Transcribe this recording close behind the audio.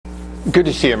Good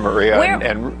to see you, Maria.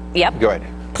 Yep. Go ahead.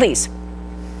 Please.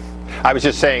 I was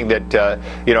just saying that,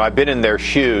 I've been in their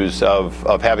shoes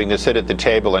of having to sit at the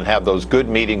table and have those good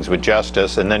meetings with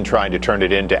justice and then trying to turn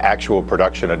it into actual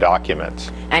production of documents.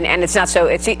 And it's not so,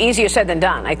 it's easier said than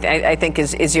done, I think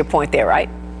is your point there, right?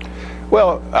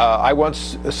 Well, I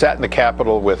once sat in the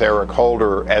Capitol with Eric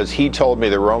Holder as he told me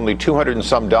there were only 200 and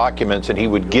some documents, and he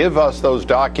would give us those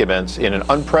documents in an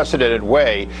unprecedented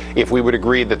way if we would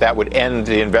agree that that would end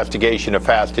the investigation of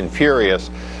Fast and Furious.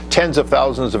 Tens of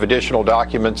thousands of additional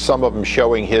documents, some of them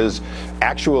showing his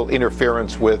actual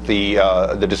interference with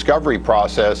the discovery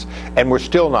process, and we're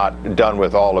still not done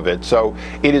with all of it. So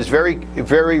it is very,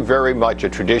 very, very much a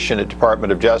tradition at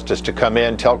Department of Justice to come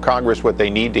in, tell Congress what they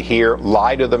need to hear,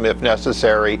 lie to them if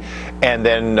necessary, and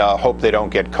then hope they don't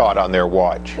get caught on their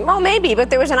watch. Well, maybe, but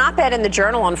there was an op-ed in the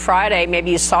Journal on Friday,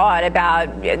 maybe you saw it,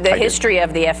 about the history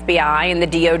of the FBI and the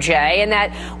DOJ, and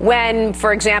that when,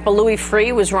 for example, Louis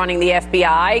Freeh was running the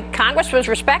FBI, Congress was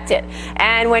respected.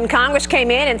 And when Congress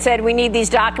came in and said, we need these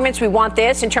documents, we want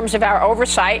this in terms of our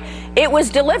oversight, it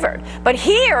was delivered. But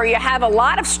here you have a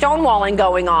lot of stonewalling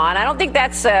going on. I don't think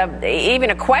that's even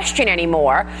a question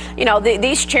anymore. You know,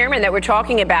 these chairmen that we're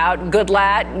talking about,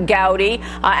 Goodlatte, Gowdy,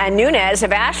 and Nunes,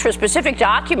 have asked for specific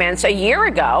documents a year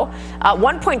ago,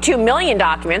 1.2 million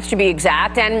documents to be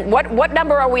exact. And what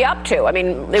number are we up to? I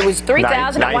mean, it was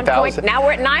 3,000 at one point. Now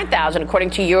we're at 9,000, according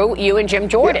to you and Jim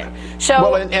Jordan. Yeah.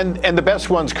 So, well, and the best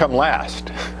ones come last.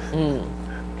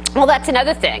 Well, that's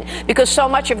another thing, because so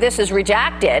much of this is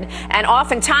redacted, and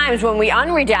oftentimes when we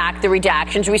unredact the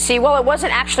redactions, we see, well, it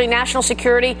wasn't actually national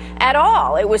security at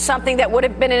all. It was something that would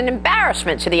have been an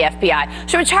embarrassment to the FBI.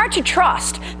 So it's hard to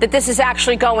trust that this is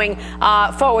actually going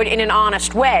forward in an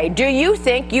honest way. Do you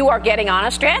think you are getting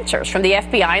honest answers from the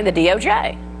FBI and the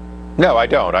DOJ? No, I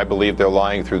don't. I believe they're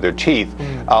lying through their teeth.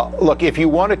 Look, if you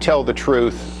want to tell the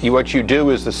truth, what you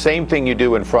do is the same thing you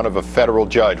do in front of a federal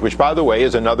judge, which, by the way,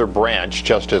 is another branch,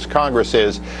 just as Congress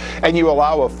is, and you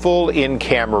allow a full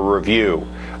in-camera review.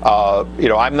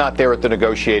 I'm not there at the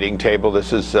negotiating table.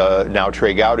 This is now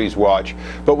Trey Gowdy's watch.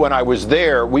 But when I was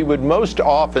there, we would most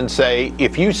often say,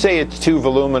 if you say it's too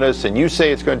voluminous and you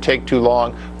say it's going to take too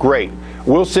long, great.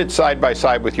 We'll sit side by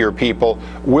side with your people,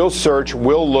 we'll search,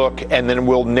 we'll look, and then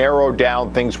we'll narrow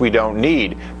down things we don't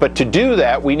need. But to do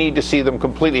that, we need to see them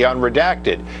completely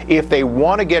unredacted. If they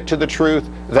want to get to the truth,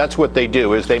 that's what they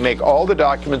do, is they make all the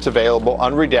documents available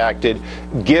unredacted,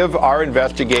 give our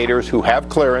investigators who have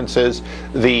clearances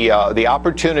the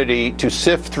opportunity to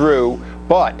sift through,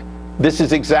 but this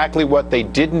is exactly what they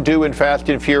didn't do in Fast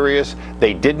and Furious.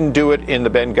 They didn't do it in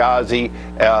the Benghazi.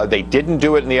 They didn't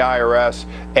do it in the IRS.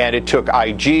 And it took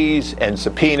IGs and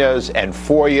subpoenas and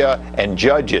FOIA and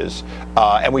judges.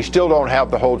 And we still don't have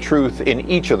the whole truth in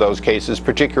each of those cases,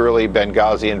 particularly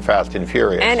Benghazi and Fast and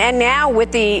Furious. And now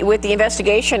with the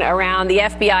investigation around the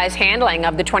FBI's handling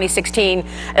of the 2016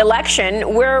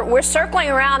 election, we're circling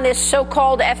around this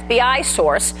so-called FBI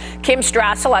source. Kim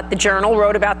Strassel at the Journal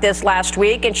wrote about this last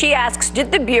week, and she asks,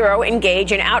 did the Bureau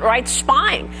engage in outright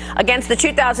spying against the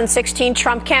 2016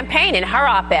 Trump campaign? In her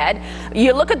op-ed,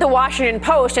 you look at the Washington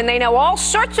Post, and they know all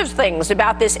sorts of things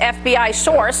about this FBI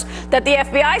source that the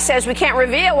FBI says we can't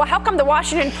reveal. Well, how come the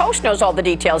Washington Post knows all the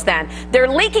details then? They're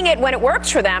leaking it when it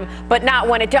works for them, but not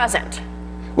when it doesn't.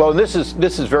 Well, this is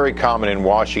very common in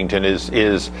Washington.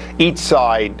 Is each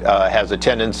side has a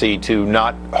tendency to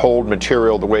not hold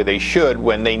material the way they should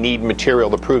when they need material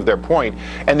to prove their point.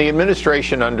 And the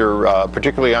administration,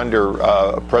 particularly under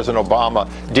President Obama,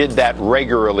 did that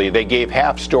regularly. They gave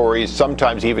half stories,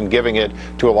 sometimes even giving it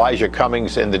to Elijah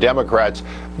Cummings and the Democrats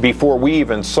before we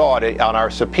even saw it on our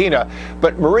subpoena.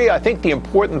 But Maria, I think the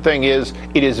important thing is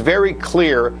it is very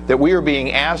clear that we are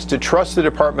being asked to trust the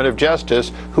Department of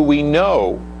Justice, who we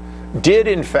know did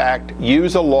in fact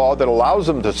use a law that allows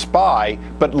them to spy,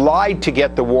 but lied to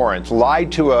get the warrants, lied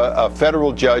to a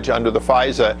federal judge under the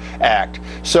FISA Act.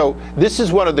 So this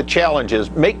is one of the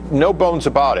challenges. Make no bones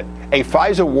about it. A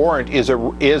FISA warrant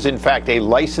is in fact a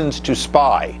license to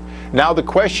spy. Now the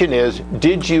question is,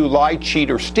 did you lie,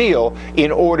 cheat, or steal in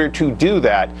order to do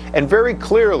that? And very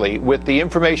clearly, with the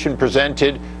information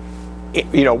presented,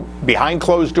 behind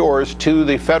closed doors to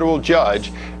the federal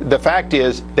judge, the fact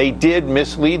is they did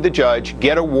mislead the judge,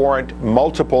 get a warrant,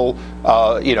 multiple,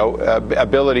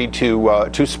 ability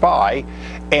to spy,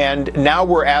 and now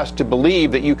we're asked to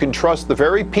believe that you can trust the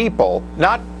very people,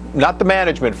 not not the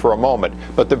management for a moment,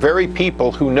 but the very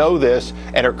people who know this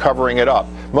and are covering it up.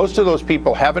 Most of those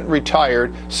people haven't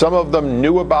retired. Some of them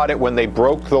knew about it when they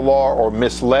broke the law or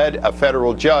misled a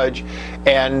federal judge,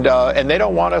 and they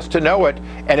don't want us to know it.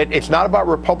 And it's not about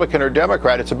Republican or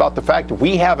Democrat. It's about the fact that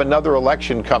we have another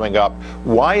election coming up.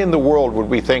 Why in the world would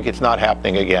we think it's not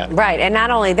happening again? Right. And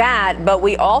not only that, but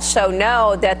we also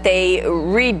know that they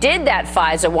redid that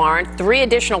FISA warrant 3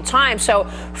 additional times. So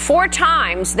 4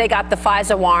 times they got the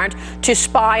FISA warrant to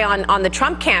spy on the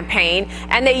Trump campaign,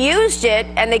 and they used it,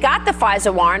 and they got the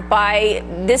FISA warrant by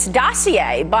this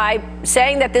dossier, by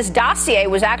saying that this dossier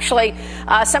was actually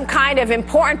some kind of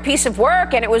important piece of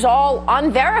work, and it was all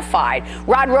unverified.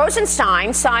 Rod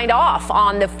Rosenstein signed off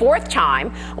on the 4th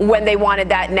time when they wanted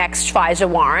that next FISA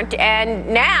warrant, and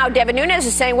now Devin Nunes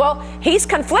is saying, well, he's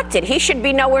conflicted. He should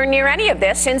be nowhere near any of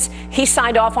this since he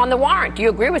signed off on the warrant. Do you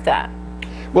agree with that?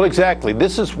 Well, exactly.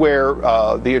 This is where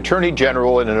the Attorney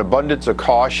General, in an abundance of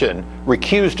caution,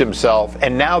 recused himself,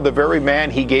 and now the very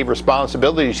man he gave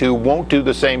responsibility to won't do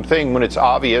the same thing when it's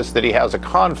obvious that he has a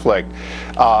conflict.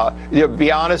 To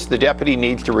be honest, the deputy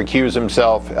needs to recuse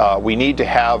himself. We need to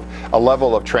have a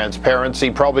level of transparency,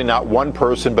 probably not one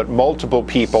person, but multiple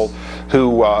people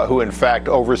who in fact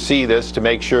oversee this to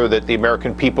make sure that the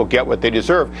American people get what they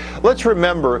deserve. Let's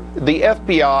remember, the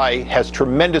FBI has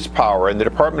tremendous power, and the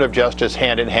Department of Justice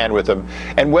hand in hand with them.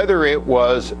 And whether it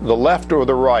was the left or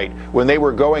the right, when they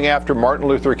were going after Martin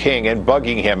Luther King and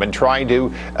bugging him and trying to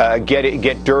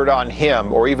get dirt on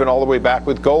him, or even all the way back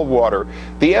with Goldwater,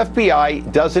 the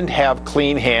FBI doesn't have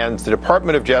clean hands. The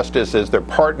Department of Justice, as their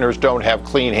partners, don't have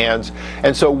clean hands.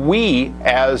 And so we,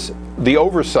 as the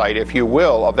oversight, if you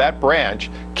will, of that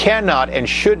branch, cannot and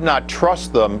should not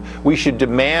trust them. We should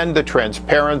demand the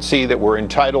transparency that we're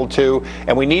entitled to,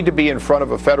 and we need to be in front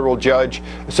of a federal judge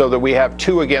so that we have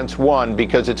 2 against 1,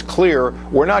 because it's clear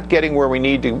we're not getting where we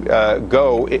need to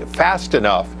go fast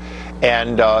enough.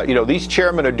 And, these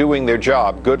chairmen are doing their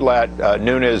job, Goodlatte,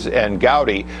 Nunes, and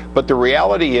Gowdy, but the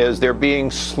reality is they're being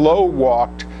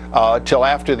slow-walked till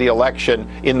after the election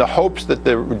in the hopes that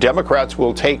the Democrats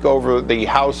will take over the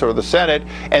House or the Senate,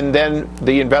 and then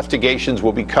the investigations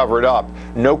will be covered up.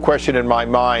 No question in my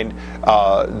mind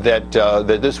that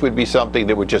this would be something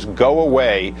that would just go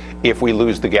away if we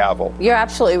lose the gavel. You're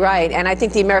absolutely right, and I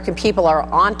think the American people are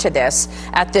onto this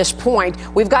at this point.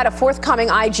 We've got a forthcoming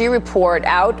IG report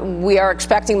out. We are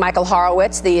expecting Michael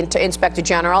Horowitz, the Inspector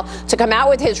General, to come out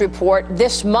with his report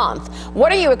this month.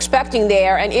 What are you expecting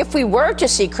there? And if we were to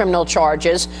see criminal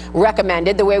charges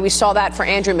recommended, the way we saw that for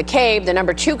Andrew McCabe, the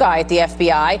number 2 guy at the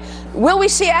FBI, will we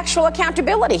see actual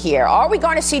accountability here? Are we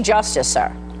going to see justice,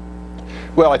 sir?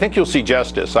 Well, I think you'll see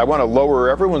justice. I want to lower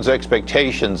everyone's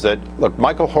expectations that, look,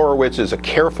 Michael Horowitz is a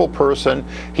careful person.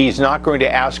 He's not going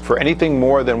to ask for anything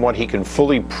more than what he can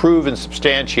fully prove and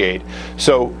substantiate.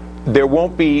 So there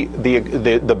won't be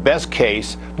the best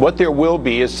case. What there will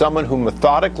be is someone who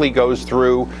methodically goes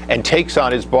through and takes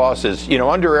on his bosses.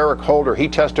 Under Eric Holder, he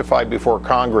testified before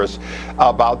Congress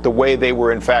about the way they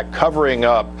were, in fact, covering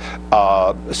up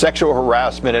sexual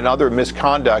harassment and other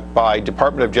misconduct by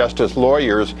Department of Justice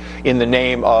lawyers in the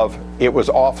name of it was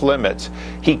off limits.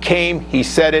 He came, he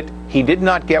said it. He did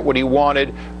not get what he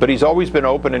wanted, but he's always been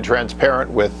open and transparent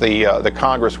with the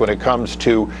Congress when it comes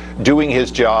to doing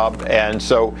his job. And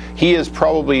so he is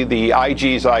probably the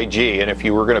IG's IG. And if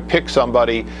you were going to pick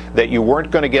somebody that you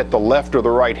weren't going to get the left or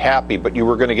the right happy, but you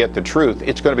were going to get the truth,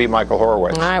 it's going to be Michael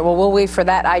Horowitz. All right, well, we'll wait for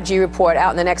that IG report out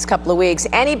in the next couple of weeks.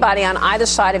 Anybody on either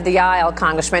side of the aisle,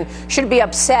 Congressman, should be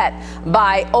upset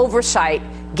by oversight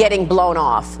getting blown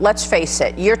off. Let's face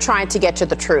it, you're trying to get to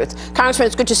the truth. Congressman,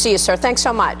 it's good to see you, sir. Thanks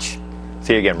so much.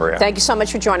 See you again, Maria. Thank you so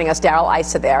much for joining us. Darrell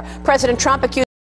Issa there. President Trump accused